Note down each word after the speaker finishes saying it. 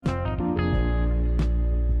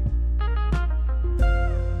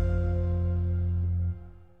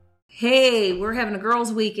Hey, we're having a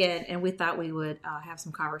girls' weekend, and we thought we would have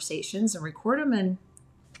some conversations and record them and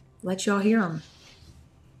let y'all hear them.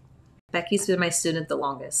 Becky's been my student the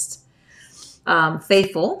longest.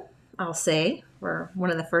 Faithful, I'll say, were one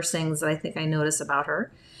of the first things that I think I noticed about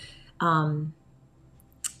her.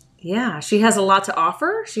 Yeah, she has a lot to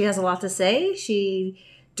offer. She has a lot to say. She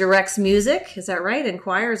directs music. Is that right? And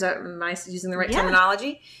choir. Am I using the right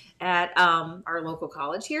terminology? At our local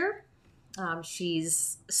college here.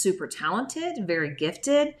 She's super talented, very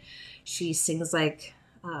gifted. She sings like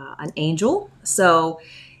an angel. So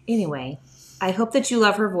anyway, I hope that you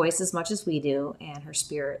love her voice as much as we do and her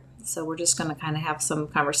spirit. So we're just going to kind of have some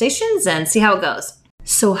conversations and see how it goes.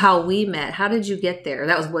 So how we met, how did you get there?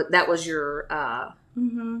 That was your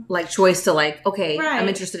like choice to like, okay, right. I'm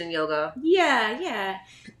interested in yoga. Yeah.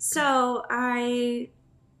 So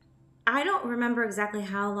I don't remember exactly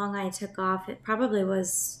how long I took off. It probably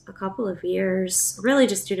was a couple of years, really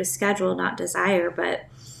just due to schedule, not desire. But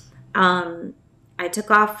I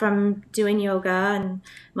took off from doing yoga and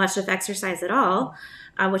much of exercise at all,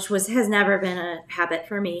 which has never been a habit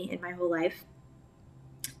for me in my whole life.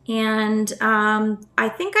 And I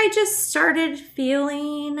think I just started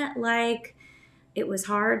feeling like it was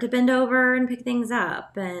hard to bend over and pick things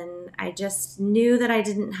up. And I just knew that I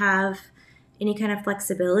didn't have any kind of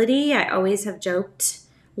flexibility. I always have joked,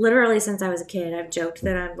 literally since I was a kid, I've joked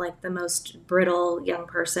that I'm like the most brittle young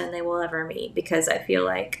person they will ever meet because I feel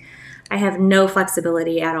like I have no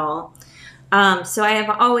flexibility at all. So I have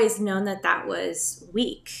always known that was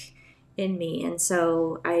weak in me. And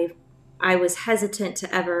so I was hesitant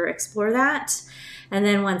to ever explore that. And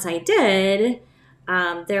then once I did,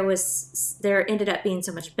 there ended up being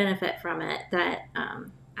so much benefit from it that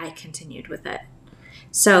I continued with it.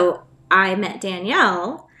 So I met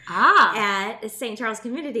Danielle at St. Charles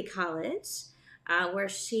Community College, where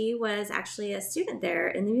she was actually a student there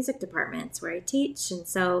in the music departments where I teach. And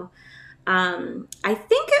so I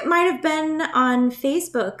think it might have been on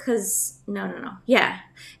Facebook because, no. Yeah,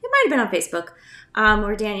 it might have been on Facebook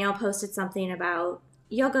where Danielle posted something about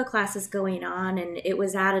yoga classes going on. And it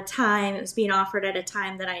was being offered at a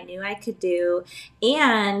time that I knew I could do.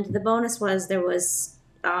 And the bonus was there was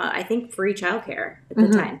I think free childcare at the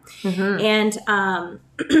time.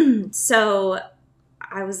 And so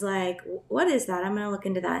I was like, what is that? I'm going to look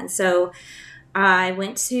into that. And so I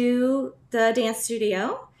went to the dance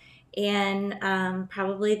studio and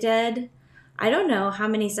probably did, I don't know how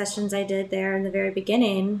many sessions I did there in the very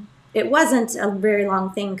beginning. It wasn't a very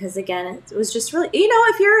long thing because, again, it was just really,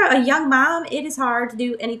 if you're a young mom, it is hard to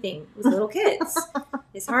do anything with little kids.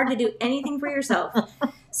 It's hard to do anything for yourself.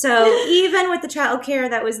 So even with the childcare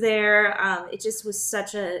that was there, it just was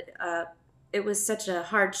such a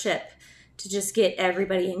hardship to just get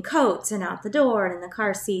everybody in coats and out the door and in the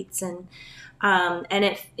car seats and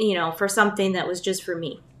it, for something that was just for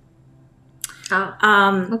me.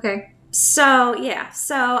 Okay. So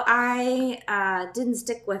I didn't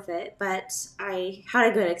stick with it, but I had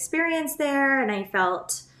a good experience there, and I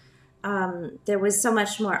felt there was so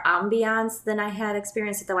much more ambiance than I had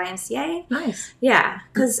experienced at the YMCA. Nice. Yeah,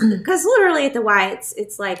 because literally at the Y,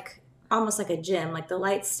 it's like almost like a gym. Like the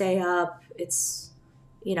lights stay up. It's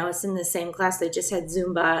it's in the same class. They just had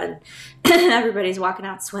Zumba, and everybody's walking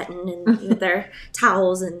out sweating and with their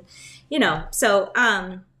towels, and so.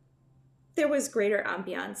 There was greater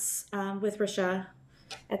ambiance with Risha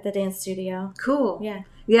at the dance studio. Cool.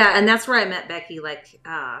 Yeah, and that's where I met Becky. Like,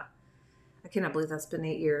 I cannot believe that's been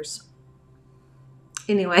 8 years.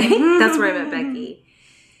 Anyway, that's where I met Becky.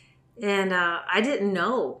 And I didn't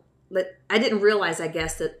know. I didn't realize, I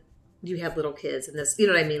guess, that you have little kids and this, you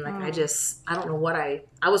know what I mean? Like, I don't know what I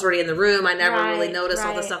was already in the room. I never really noticed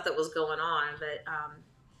all the stuff that was going on. But,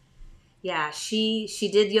 yeah, she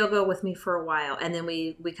did yoga with me for a while, and then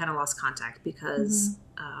we kind of lost contact because,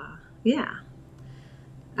 I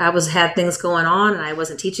had things going on, and I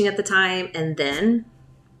wasn't teaching at the time, and then,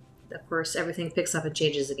 of course, everything picks up and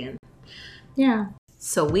changes again. Yeah.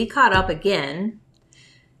 So we caught up again,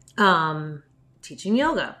 teaching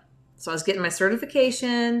yoga. So I was getting my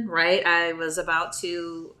certification, right? I was about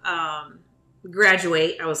to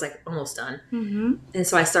graduate. I was like almost done, and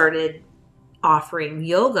so I started offering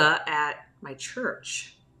yoga at my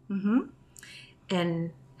church.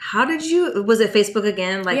 And how did was it Facebook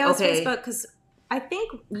again? Like, yeah, it was Facebook, because I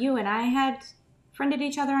think you and I had friended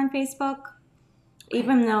each other on Facebook,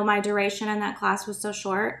 even though my duration in that class was so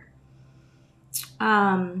short.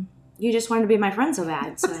 You just wanted to be my friend so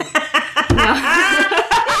bad. So. It's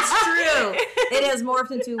true. It has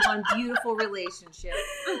morphed into one beautiful relationship.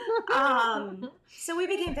 So we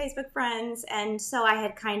became Facebook friends, and so I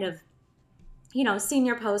had kind of, seen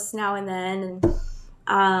your posts now and then, and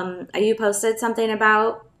You posted something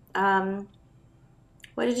about,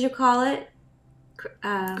 what did you call it?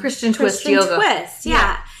 Christian Twist yoga. Twist,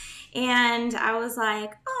 yeah. And I was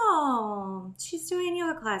like, oh, she's doing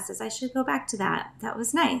yoga classes. I should go back to that. That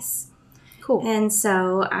was nice. Cool. And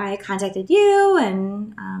so I contacted you,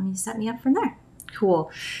 and you set me up from there.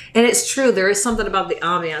 Cool. And it's true. There is something about the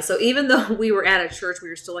ambiance. So even though we were at a church, we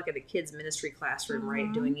were still like at a kids ministry classroom,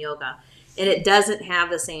 right, doing yoga. And it doesn't have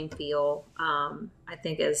the same feel, I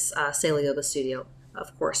think, as Sail Yoga Studio.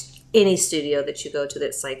 Of course, any studio that you go to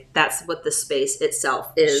that's like, that's what the space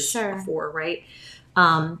itself is for, right?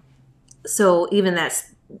 So even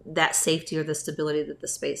that safety or the stability that the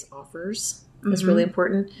space offers is really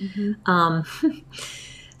important.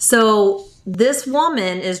 So this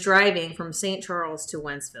woman is driving from St. Charles to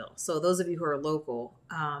Wentzville. So those of you who are local,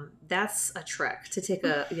 that's a trek to take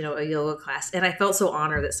a yoga class. And I felt so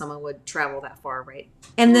honored that someone would travel that far, right?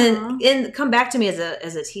 And then come back to me as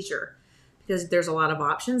a teacher, because there's a lot of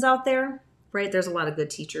options out there, right? There's a lot of good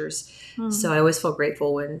teachers. So I always feel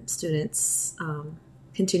grateful when students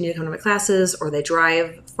continue to come to my classes, or they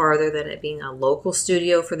drive farther than it being a local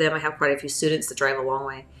studio for them. I have quite a few students that drive a long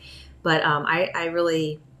way. But I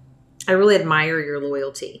really admire your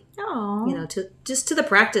loyalty. Oh, to the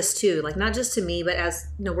practice too. Like not just to me, but as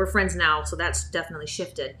we're friends now, so that's definitely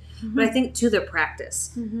shifted. But I think to the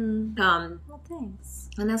practice. Well, thanks.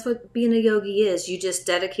 And that's what being a yogi is. You just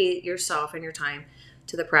dedicate yourself and your time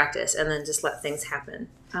to the practice, and then just let things happen.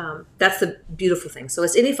 That's the beautiful thing. So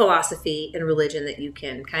it's any philosophy and religion that you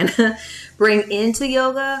can kind of bring into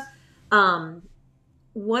yoga.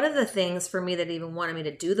 One of the things for me that even wanted me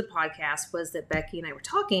to do the podcast was that Becky and I were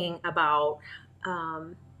talking about,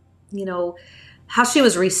 how she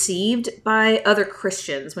was received by other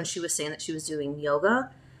Christians when she was saying that she was doing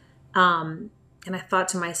yoga. And I thought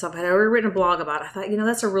to myself, I had already written a blog about it. I thought,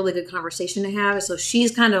 that's a really good conversation to have. So she's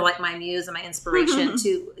kind of like my muse and my inspiration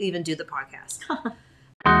to even do the podcast.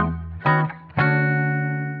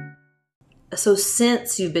 So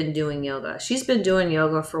since you've been doing yoga, she's been doing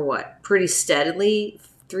yoga for what? Pretty steadily,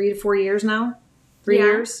 3 to 4 years now? 3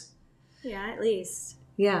 years? Yeah, at least.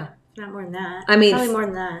 Yeah. Not more than that. I mean, probably more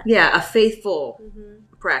than that. Yeah, a faithful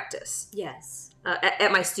practice. Yes.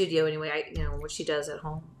 At my studio anyway, what she does at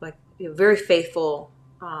home, like very faithful,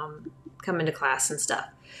 come into class and stuff.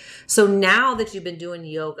 So now that you've been doing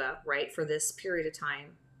yoga, right, for this period of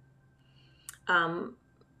time,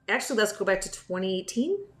 actually, let's go back to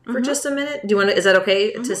 2018 for just a minute. Is that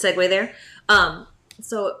okay to segue there?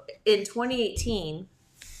 So in 2018,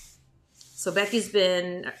 so Becky's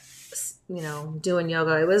been, doing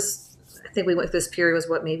yoga. I think we went through this period was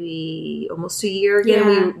maybe almost a year again.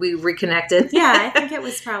 Yeah. We reconnected. Yeah, I think it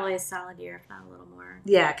was probably a solid year, if not a little more.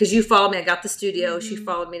 Yeah, because you followed me. I got the studio. She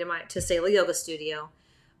followed me to Sail Yoga Studio.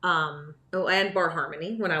 And Bar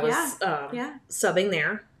Harmony when I was subbing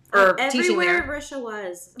there. Or teaching there. Everywhere Risha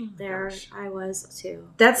was, I was too.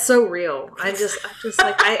 That's so real. I just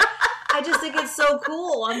like I just think it's so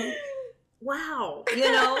cool. Wow,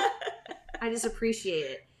 I just appreciate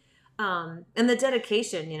it. And the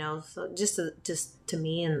dedication, so just to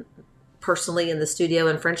me and personally in the studio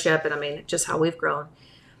and friendship, and just how we've grown.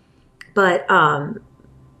 But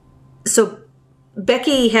so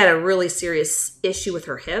Becky had a really serious issue with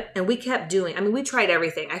her hip, and we kept doing, we tried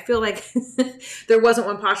everything. I feel like there wasn't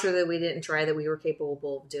one posture that we didn't try that we were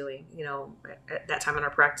capable of doing, at that time in our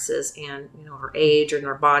practices, and, our age and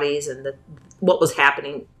our bodies and what was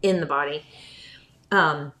happening in the body.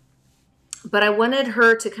 But I wanted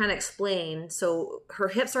her to kind of explain. So her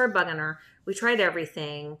hips are bugging her. We tried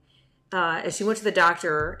everything. And she went to the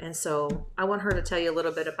doctor. And so I want her to tell you a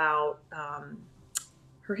little bit about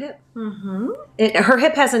her hip. Her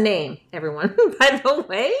hip has a name, everyone, by the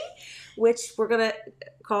way, which we're going to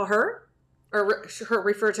call her, or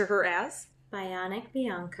refer to her as Bionic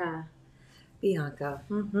Bianca. Bianca.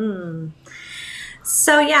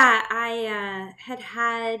 So yeah, I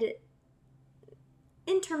had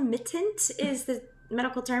intermittent is the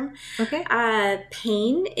medical term. Okay.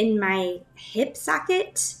 Pain in my hip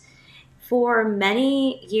socket for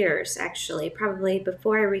many years, actually, probably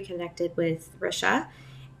before I reconnected with Risha.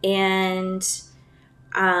 And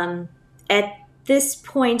at this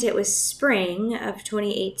point, it was spring of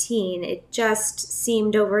 2018. It just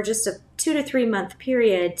seemed over just a 2 to 3 month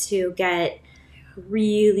period to get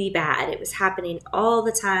really bad. It was happening all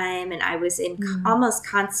the time, and I was in almost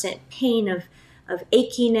constant pain of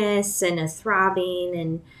achiness and a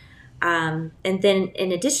throbbing, and then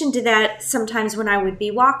in addition to that, sometimes when I would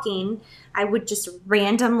be walking, I would just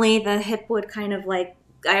randomly, the hip would kind of like,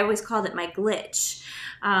 I always called it my glitch.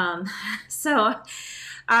 So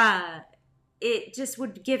it just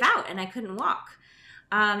would give out and I couldn't walk.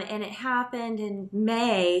 And it happened in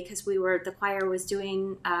May because the choir was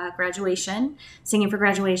doing graduation, singing for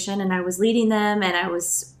graduation, and I was leading them, and I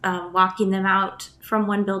was walking them out from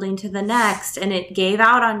one building to the next, and it gave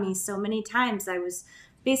out on me so many times. I was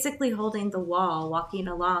basically holding the wall, walking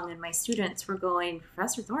along, and my students were going,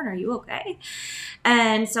 "Professor Thorne, are you okay?"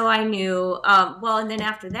 And so I knew, and then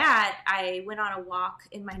after that, I went on a walk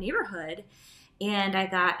in my neighborhood, and I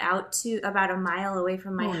got out to about a mile away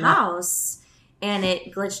from my house, and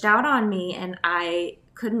it glitched out on me, and I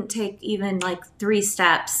couldn't take even like 3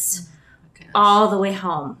 steps all the way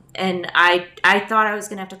home. And I thought I was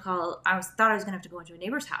going to have to go into a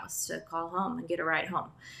neighbor's house to call home and get a ride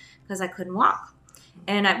home because I couldn't walk.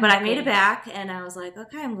 But I made it back, and I was like,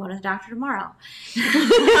 okay, I'm going to the doctor tomorrow.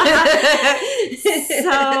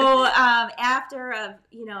 So after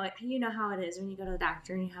you know how it is when you go to the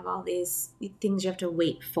doctor and you have all these things you have to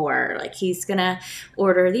wait for. Like, he's going to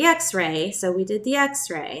order the x-ray. So we did the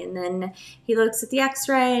x-ray, and then he looks at the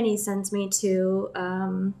x-ray and he sends me to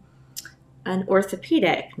an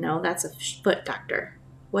orthopedic. No, that's a foot doctor.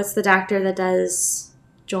 What's the doctor that does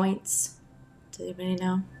joints? Does anybody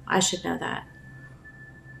know? I should know that.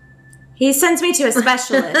 He sends me to a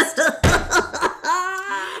specialist.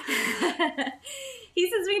 He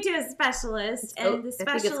sends me to a specialist, and the specialist.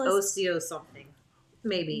 I think it's osteo something,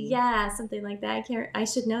 maybe. Yeah, something like that. I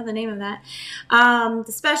should know the name of that.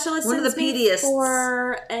 The specialist sends me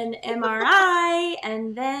for an MRI,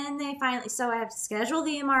 and then they finally. So I have to schedule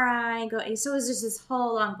the MRI. So it was just this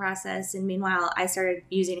whole long process, and meanwhile, I started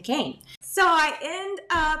using a cane. So I end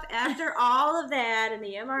up, after all of that and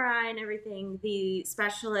the MRI and everything, the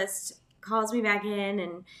specialist calls me back in,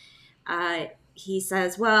 and he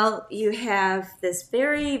says, well, you have this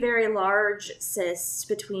very, very large cyst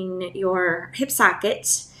between your hip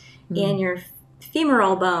socket and your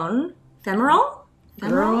femoral bone. Femoral?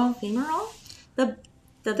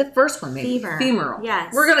 The first one, maybe. Femoral.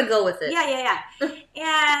 Yes. We're going to go with it. Yeah.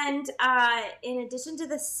 And in addition to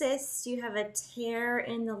the cyst, you have a tear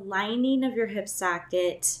in the lining of your hip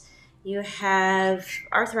socket. You have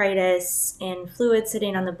arthritis and fluid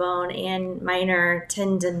sitting on the bone and minor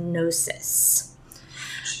tendinosis.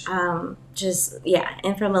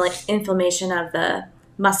 Inflammation of the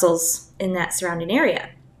muscles in that surrounding area.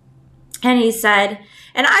 And he said,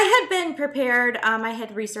 and I had been prepared. I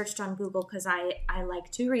had researched on Google because I like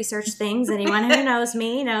to research things. Anyone who knows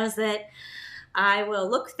me knows that I will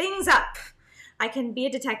look things up. I can be a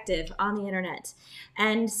detective on the internet.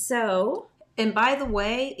 And so... And by the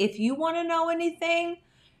way, if you want to know anything,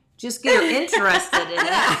 just get her interested in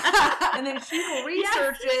it. And then she will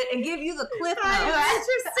research it and give you the cliff notes. If I'm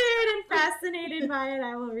interested and fascinated by it,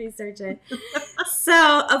 I will research it.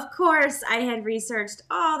 So, of course, I had researched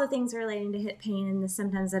all the things relating to hip pain and the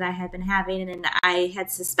symptoms that I had been having, and I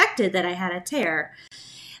had suspected that I had a tear.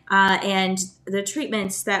 And the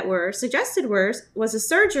treatments that were suggested was a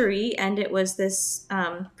surgery, and it was this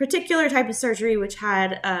particular type of surgery which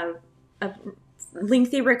had a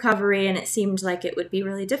lengthy recovery, and it seemed like it would be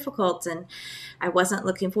really difficult, and I wasn't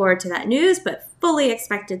looking forward to that news, but fully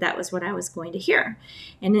expected that was what I was going to hear.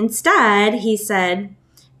 And instead, he said,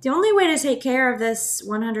 the only way to take care of this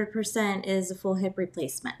 100% is a full hip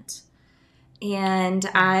replacement. And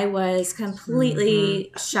I was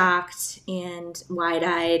completely shocked and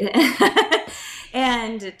wide-eyed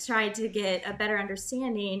and tried to get a better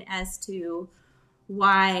understanding as to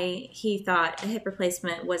why he thought a hip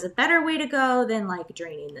replacement was a better way to go than like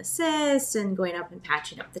draining the cyst and going up and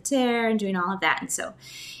patching up the tear and doing all of that. And so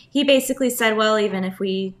he basically said, well, even if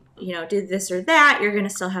we, did this or that, you're going to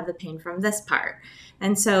still have the pain from this part.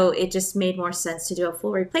 And so it just made more sense to do a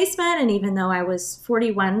full replacement. And even though I was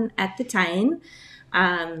 41 at the time,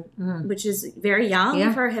 which is very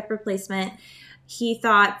young for a hip replacement, he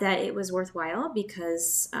thought that it was worthwhile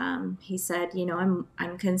because he said,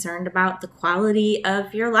 I'm concerned about the quality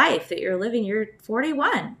of your life that you're living. You're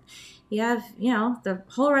 41. You have, the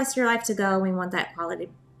whole rest of your life to go. We want that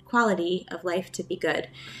quality of life to be good.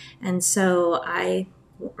 And so I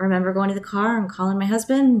remember going to the car and calling my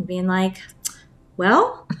husband and being like,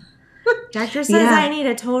 well, doctor says I need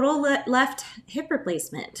a total left hip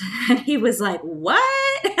replacement. And he was like, what?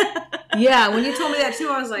 Yeah, when you told me that too,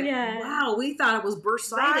 I was like, wow, we thought it was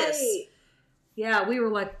bursitis. Right. Yeah, we were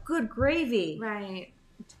like, good gravy. Right.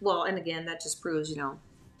 Well, and again, that just proves,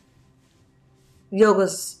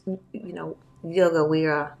 yoga's, yoga,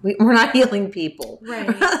 we're not healing people.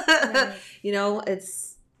 Right.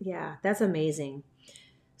 That's amazing.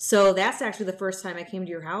 So that's actually the first time I came to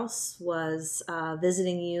your house was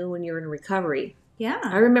visiting you when you were in recovery. Yeah.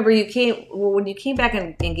 I remember when you came back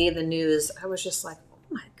and gave the news, I was just like, oh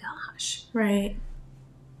my gosh. Right.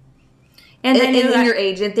 And then your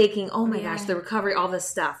age and thinking, oh my gosh, the recovery, all this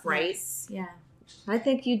stuff, right? Yes. Yeah. I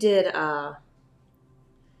think you did, I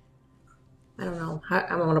don't know.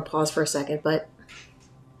 I want to pause for a second, but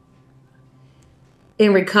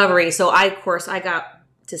in recovery, so I got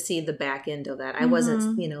to see the back end of that. I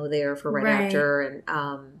wasn't, there for right after and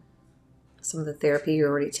some of the therapy you're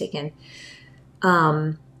already taking.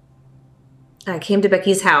 I came to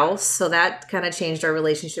Becky's house, so that kind of changed our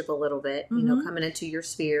relationship a little bit, coming into your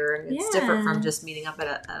sphere. And it's different from just meeting up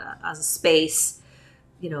at a space,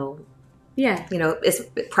 it's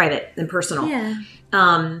private and personal. Yeah.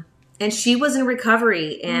 And she was in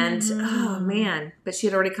recovery and, oh man, but she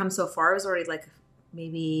had already come so far. It was already like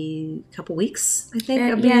maybe a couple weeks, I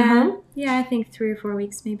think, of being home. Yeah, I think 3 or 4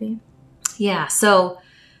 weeks maybe. Yeah. So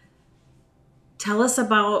tell us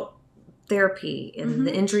about therapy and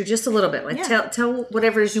the injury just a little bit. Like tell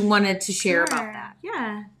whatever it is you wanted to share about that.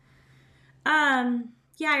 Yeah.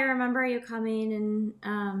 I remember you coming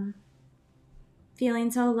and feeling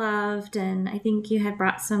so loved, and I think you had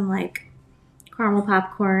brought some like caramel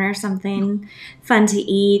popcorn or something fun to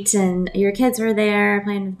eat, and your kids were there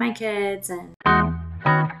playing with my kids, and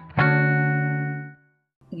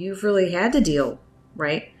you've really had to deal,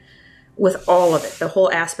 right, with all of it, the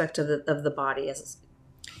whole aspect of the body as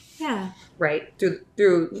right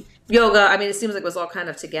through yoga. I mean, it seems like it was all kind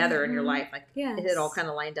of together in your life, like it had all kind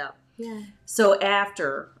of lined up. So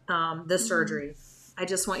after the surgery, I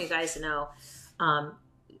just want you guys to know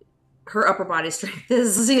her upper body strength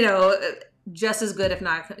is just as good, if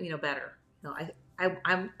not better.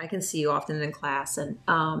 I can see you often in class, and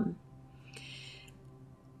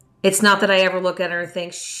it's not that I ever look at her and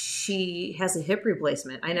think she has a hip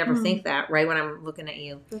replacement. I never think that, right, when I'm looking at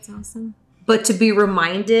you. That's awesome. But to be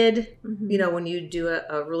reminded, when you do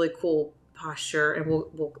a really cool posture, and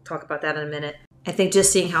we'll talk about that in a minute. I think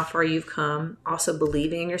just seeing how far you've come, also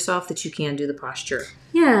believing in yourself that you can do the posture.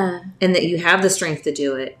 Yeah. And that you have the strength to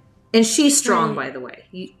do it. And she's strong, by the way.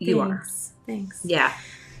 You are. Thanks. Yeah.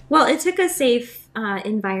 Well, it took a safe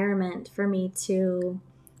environment for me to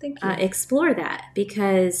explore that,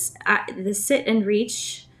 because the sit and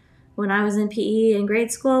reach when I was in PE in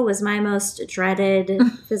grade school was my most dreaded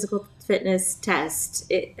physical fitness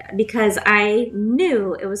test, because I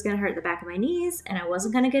knew it was going to hurt the back of my knees and I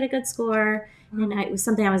wasn't going to get a good score, and it was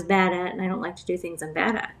something I was bad at, and I don't like to do things I'm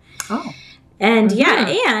bad at. Oh. And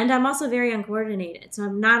and I'm also very uncoordinated. So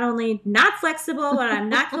I'm not only not flexible, but I'm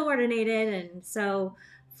not coordinated. And so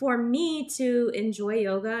for me to enjoy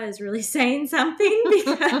yoga is really saying something,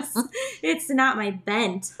 because it's not my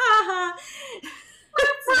bent.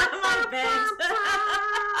 It's not my bent.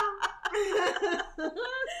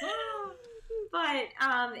 But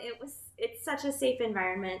it's such a safe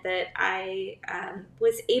environment that I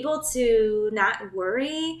was able to not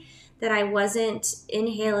worry that I wasn't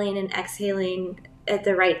inhaling and exhaling at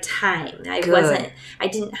the right time. I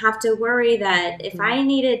didn't have to worry that if I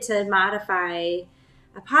needed to modify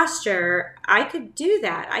a posture, I could do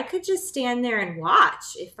that. I could just stand there and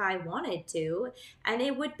watch if I wanted to, and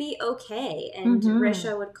it would be okay. And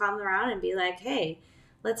Risha would come around and be like, hey,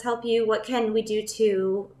 let's help you. What can we do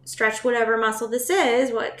to stretch whatever muscle this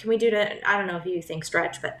is? What can we do to, I don't know if you think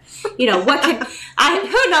stretch, but what can,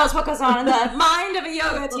 who knows what goes on in the mind of a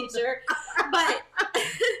yoga teacher, but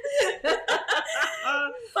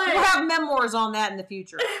we'll have memoirs on that in the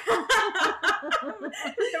future.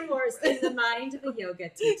 Memoirs in the mind of a yoga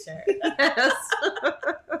teacher. Yes.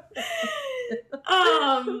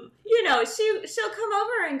 She'll come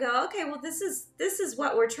over and go, okay, well, this is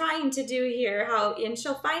what we're trying to do here. And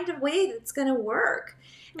she'll find a way that's going to work.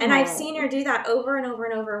 And I've seen her do that over and over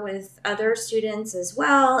and over with other students as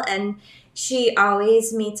well. And she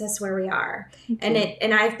always meets us where we are. Okay.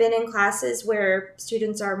 And I've been in classes where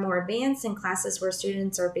students are more advanced, and classes where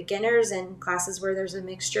students are beginners, and classes where there's a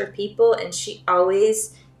mixture of people. And she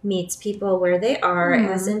always meets people where they are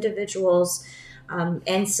as individuals.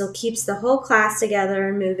 And still keeps the whole class together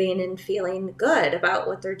and moving and feeling good about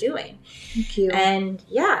what they're doing. Thank you. And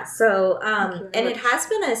and it has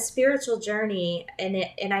been a spiritual journey,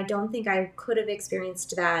 and I don't think I could have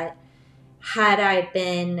experienced that had I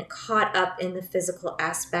been caught up in the physical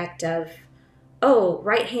aspect of,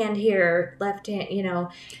 right hand here, left hand,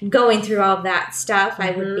 going through all that stuff.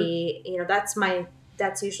 I would be,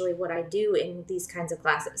 that's usually what I do in these kinds of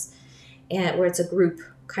classes, and where it's a group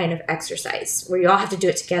kind of exercise where you all have to do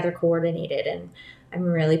it together, coordinated, and I'm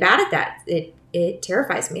really bad at that. It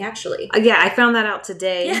terrifies me, actually. Yeah, I found that out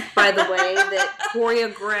today, by the way, that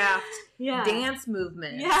choreographed dance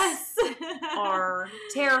movements are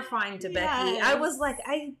terrifying to Becky. I was like,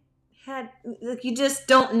 you just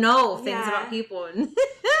don't know things about people. And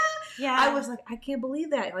Yeah. I was like, I can't believe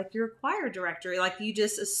that. Like, you're a choir director. Like, you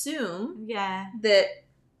just assume Yeah. that,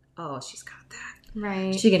 oh, she's got that.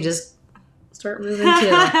 Right. She can just start moving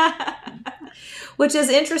too. Which is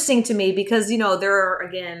interesting to me because, there are,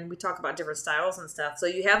 again, we talk about different styles and stuff. So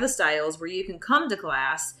you have the styles where you can come to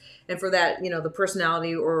class, and for that, the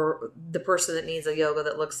personality or the person that needs a yoga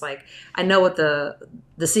that looks like, I know what the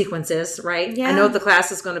sequence is, right? Yeah. I know what the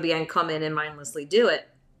class is going to be. I can come in and mindlessly do it.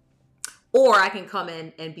 Or I can come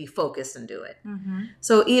in and be focused and do it. Mm-hmm.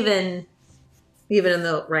 So even in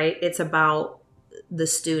the, right, it's about the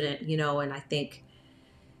student, and I think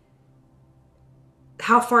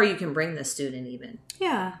how far you can bring the student even.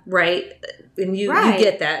 Yeah. Right? And you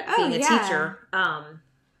get that being a teacher.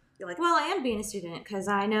 You're like, well, and being a student, because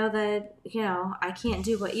I know that, I can't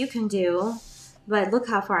do what you can do, but look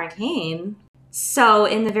how far I came. So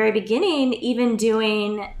in the very beginning, even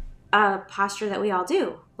doing a posture that we all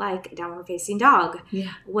do, like downward facing dog,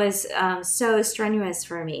 was so strenuous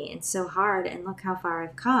for me and so hard. And look how far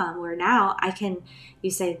I've come, where now I can, you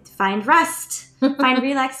say, find rest, find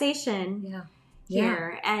relaxation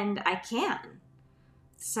here, and I can.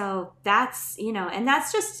 So that's, and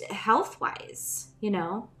that's just health-wise,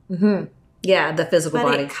 Mm-hmm. Yeah, the physical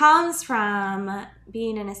body. But it comes from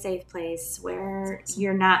being in a safe place where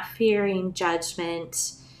you're not fearing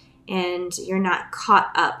judgment and you're not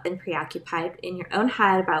caught up and preoccupied in your own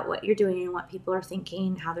head about what you're doing and what people are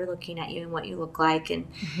thinking, how they're looking at you and what you look like. And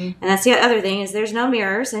and that's the other thing is there's no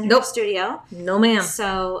mirrors in her studio. No, ma'am.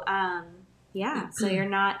 So, so you're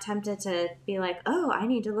not tempted to be like, oh, I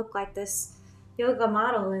need to look like this yoga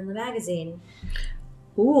model in the magazine.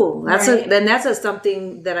 Ooh, that's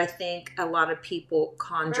something that I think a lot of people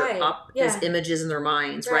conjure up as images in their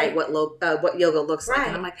minds, right? What yoga looks like,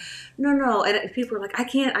 and I'm like, no, and people are like, I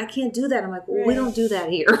can't do that. I'm like, well, we don't do that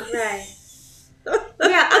here, right?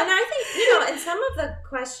 Yeah, and I think and some of the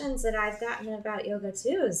questions that I've gotten about yoga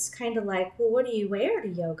too is kind of like, well, what do you wear to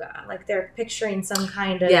yoga? Like they're picturing some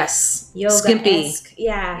kind of yoga skimpy,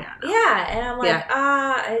 yeah, and I'm like,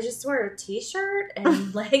 I just wear a t-shirt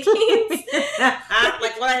and leggings,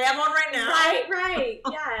 like what I have on right now, right,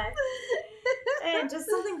 yeah, and just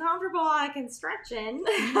something comfortable I can stretch in.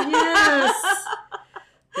 Yes,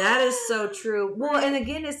 that is so true. Well, and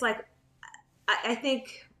again, it's like I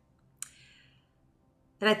think.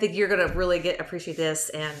 And I think you're going to really appreciate this.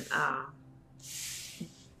 And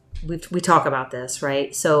we talk about this,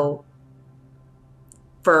 right? So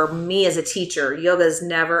for me as a teacher, yoga is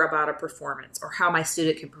never about a performance or how my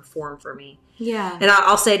student can perform for me. Yeah. And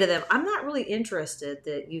I'll say to them, I'm not really interested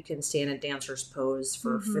that you can stand in dancer's pose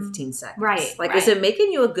for 15 seconds. Right. Like, is it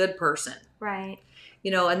making you a good person? Right.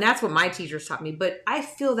 And that's what my teachers taught me. But I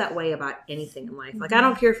feel that way about anything in life. Like, I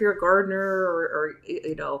don't care if you're a gardener or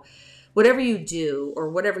whatever you do or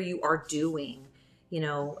whatever you are doing,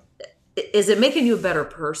 is it making you a better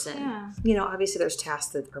person? Yeah. Obviously there's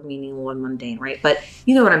tasks that are meaningful and mundane, right? But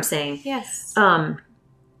you know what I'm saying? Yes. And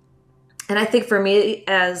I think for me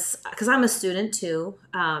because I'm a student too,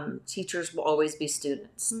 teachers will always be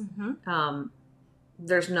students. Mm-hmm.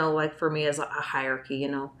 There's no, for me as a hierarchy,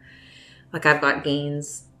 like I've got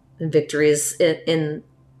gains and victories in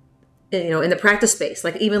the practice space,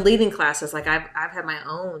 like even leading classes, like I've had my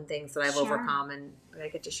own things that I've overcome, and I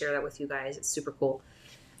get to share that with you guys. It's super cool.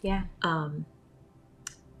 Yeah.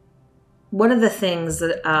 One of the things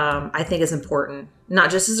that I think is important, not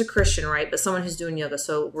just as a Christian, right, but someone who's doing yoga.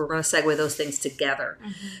 So we're going to segue those things together.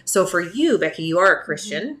 Mm-hmm. So for you, Becky, you are a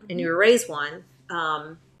Christian and you were raised one.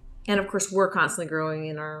 And of course we're constantly growing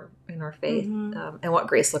in our faith and what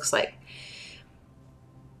grace looks like.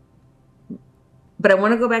 But I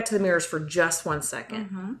want to go back to the mirrors for just 1 second.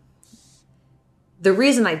 Mm-hmm. The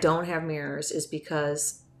reason I don't have mirrors is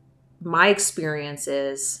because my experience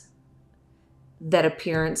is that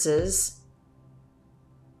appearances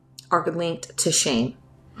are linked to shame.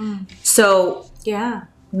 Mm. So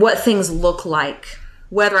what things look like,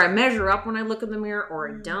 whether I measure up when I look in the mirror or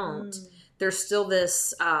I don't, there's still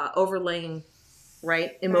this overlaying,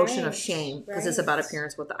 emotion of shame because it's about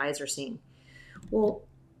appearance, what the eyes are seeing. Well,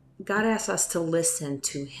 God asks us to listen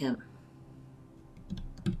to him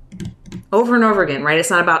over and over again, right?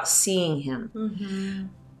 It's not about seeing him. Mm-hmm.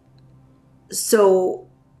 So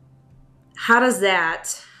how does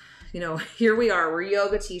that, here we are, we're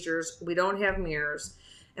yoga teachers, we don't have mirrors,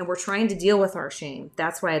 and we're trying to deal with our shame.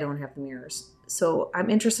 That's why I don't have the mirrors. So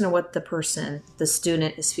I'm interested in what the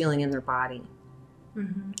student is feeling in their body.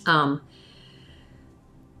 Mm-hmm.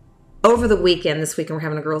 Over the weekend, this weekend, we're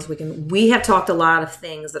having a girls' weekend. We have talked a lot of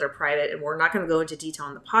things that are private, and we're not going to go into detail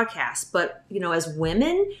on the podcast. But, as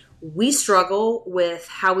women, we struggle with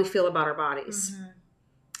how we feel about our bodies. Mm-hmm.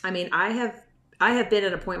 I mean, I I have been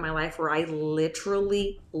at a point in my life where I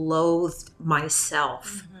literally loathed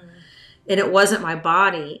myself. And it wasn't my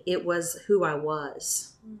body, it was who I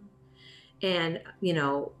was. And, you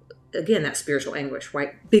know, again, that spiritual anguish,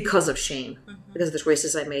 right? Because of shame, because of the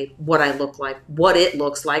choices I made, what I look like, what it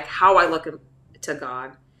looks like, how I look to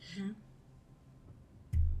God.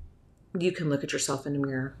 You can look at yourself in the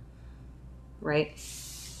mirror, right?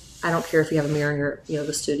 I don't care if you have a mirror in your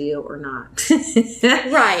yoga studio or not.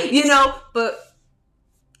 Right. You know, but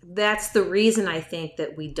that's the reason I think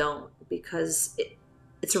that we don't, because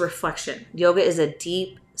it's a reflection. Yoga is a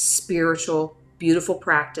deep, spiritual, beautiful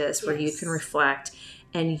practice where you can reflect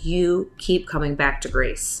and you keep coming back to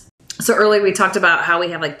grace. So earlier we talked about how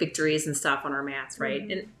we have like victories and stuff on our mats, right?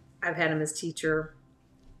 And I've had him as teacher.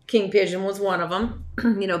 King Pigeon was one of them.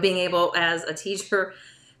 You know, being able as a teacher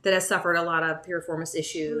that has suffered a lot of piriformis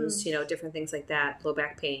issues, you know, different things like that, low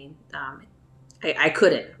back pain. I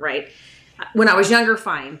couldn't, right? When I was younger,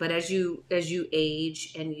 fine. But as you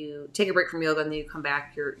age and you take a break from yoga and then you come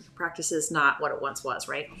back, your practice is not what it once was,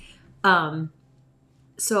 right?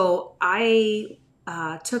 So I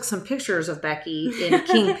took some pictures of Becky in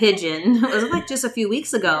King Pigeon. It was like just a few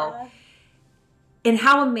weeks ago. Yeah. And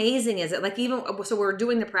how amazing is it? Like even, so we're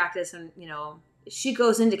doing the practice and, you know, she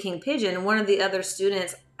goes into King Pigeon and one of the other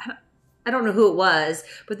students, I don't know who it was,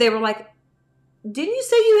 but they were like, didn't you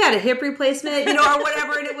say you had a hip replacement, you know, or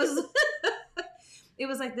whatever? And it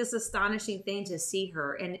was like this astonishing thing to see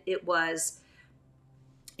her. And it was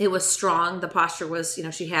strong. The posture was, you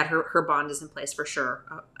know, she had her bond is in place for sure.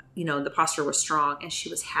 You know, the posture was strong and she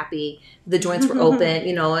was happy. The joints were open,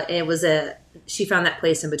 you know, and it was she found that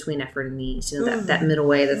place in between effort and ease, you know, that middle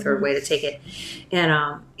way, the third way to take it. And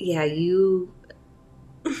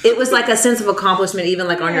it was like a sense of accomplishment, even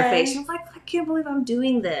like on your face. You're like, I can't believe I'm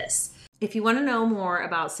doing this. If you want to know more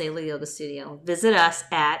about Selah Yoga Studio, visit us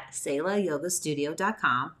at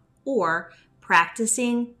selahyogastudio.com or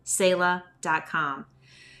practicingselah.com.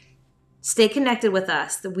 Stay connected with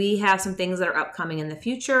us. We have some things that are upcoming in the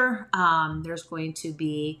future. There's going to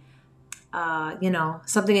be,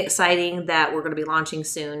 something exciting that we're going to be launching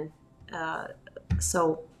soon.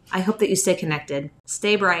 So I hope that you stay connected.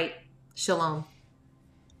 Stay bright. Shalom.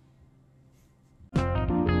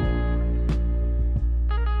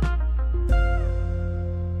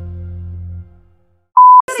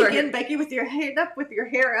 Again, Becky, with your hand up, with your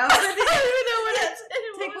hair up. I don't even know what it's.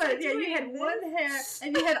 Take one. Yeah, you had one hair,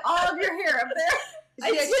 and you had all of your hair up there.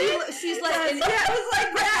 She's like, it was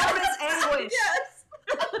like that. It's anguish. Yes.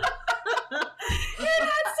 You're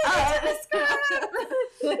not supposed to describe.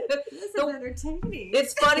 This is entertaining.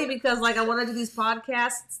 It's funny because, like, I want to do these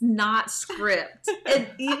podcasts not script, and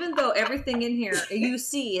even though everything in here you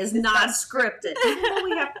see is not scripted, even though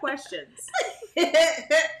we have questions.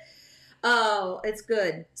 Oh, it's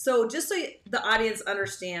good. So just so the audience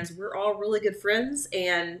understands, we're all really good friends,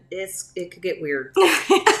 and it could get weird.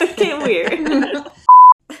 It get weird.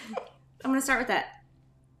 I'm going to start with that.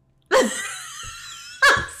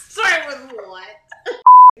 Start with what?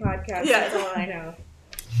 Podcast. Yeah. That's all I know.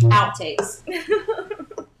 Outtakes.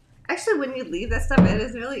 Actually, when you leave that stuff, it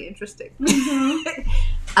is really interesting.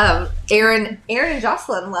 Aaron and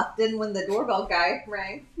Jocelyn left in when the doorbell guy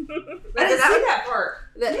rang. I didn't see that part.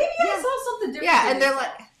 Maybe I saw something different. Yeah, and they're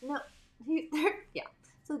like, no.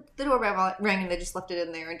 So the doorbell rang and they just left it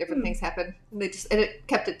in there and different things happened. And it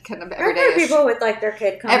kept it kind of every day. People with like their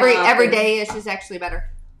kid come every day-ish is actually better.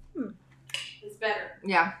 It's better.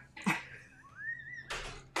 Yeah.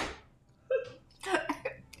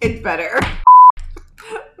 It's better.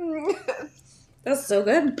 That's so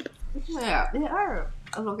good. Yeah. I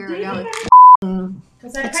don't care yelling.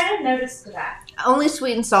 Because I kind of noticed that. Only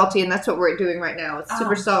sweet and salty, and that's what we're doing right now. It's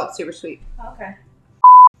super salt, super sweet. Okay.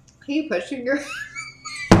 Are you pushing your...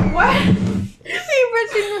 What? Are you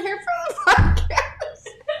pushing your hair for the podcast?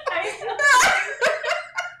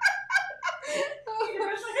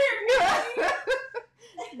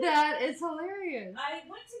 That is hilarious. I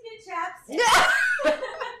went to get chapstick.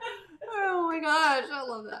 Oh my gosh, I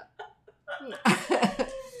love that.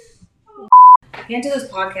 I can't do this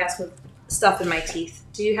podcast with stuff in my teeth.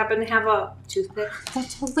 Do you happen to have a toothpick?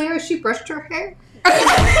 That's hilarious. She brushed her hair.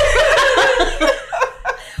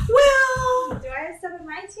 Well, do I have stuff in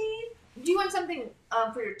my teeth? Do you want something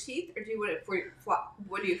for your teeth, or do you want it for your flop?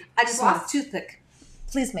 What do you? I just want a toothpick.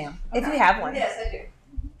 Please, ma'am. Okay. If you have one. Yes, I do.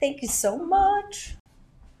 Thank you so much.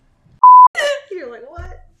 You're like,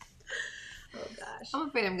 what? Oh gosh. I'm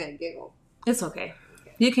afraid I'm gonna giggle. It's okay.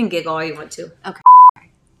 You can giggle all you want to. Okay.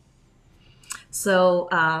 So,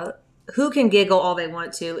 who can giggle all they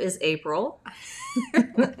want to is April.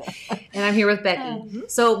 And I'm here with Becky.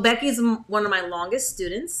 So Becky's one of my longest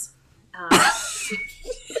students.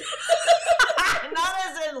 Not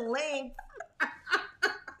as in length.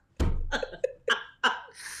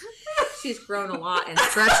 She's grown a lot and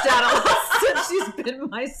stretched out a lot since she's been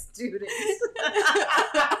my student.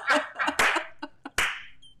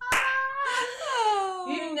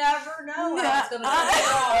 You never know how it's going to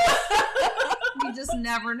go. You just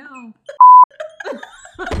never know.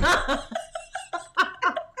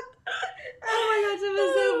 Oh my gosh, it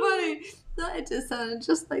was so funny. It just sounded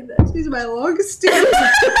just like that. She's my longest student.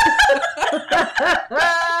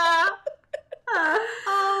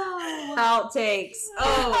 Outtakes.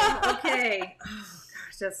 Oh, okay. Oh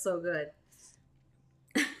gosh, that's so good.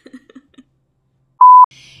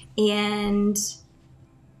 And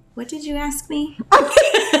what did you ask me?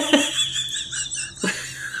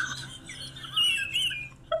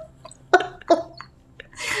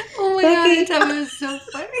 Oh my Becky. gosh, that was so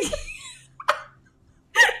funny.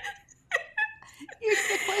 Here's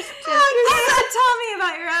the question. I said, tell me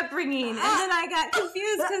about your upbringing. And then I got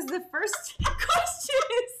confused because the first question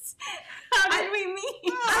is, how did we meet? I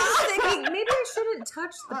was thinking maybe I shouldn't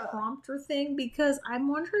touch the prompter thing because I'm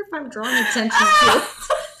wondering if I'm drawing attention to it.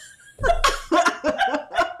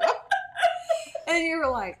 And you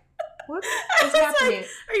were like, what is happening?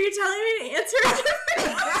 Are you telling me to answer a different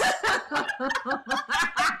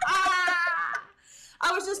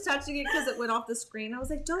I was just touching it because it went off the screen. I was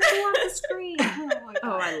like, don't go off the screen. Oh my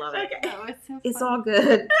Oh, I love it. Okay. That was so It's funny. all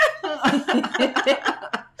good.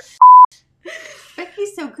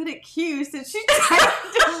 Becky's so good at cues that she's trying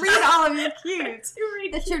to read all of your cues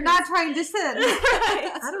that you're not trying to send.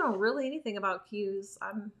 I don't know really anything about cues.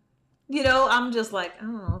 I'm just like, I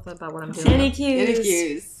don't know about what I'm doing. Any cues? Any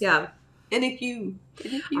cues. Yeah. Any cue.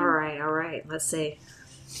 Any cue. All right. Let's see.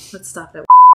 Let's stop it.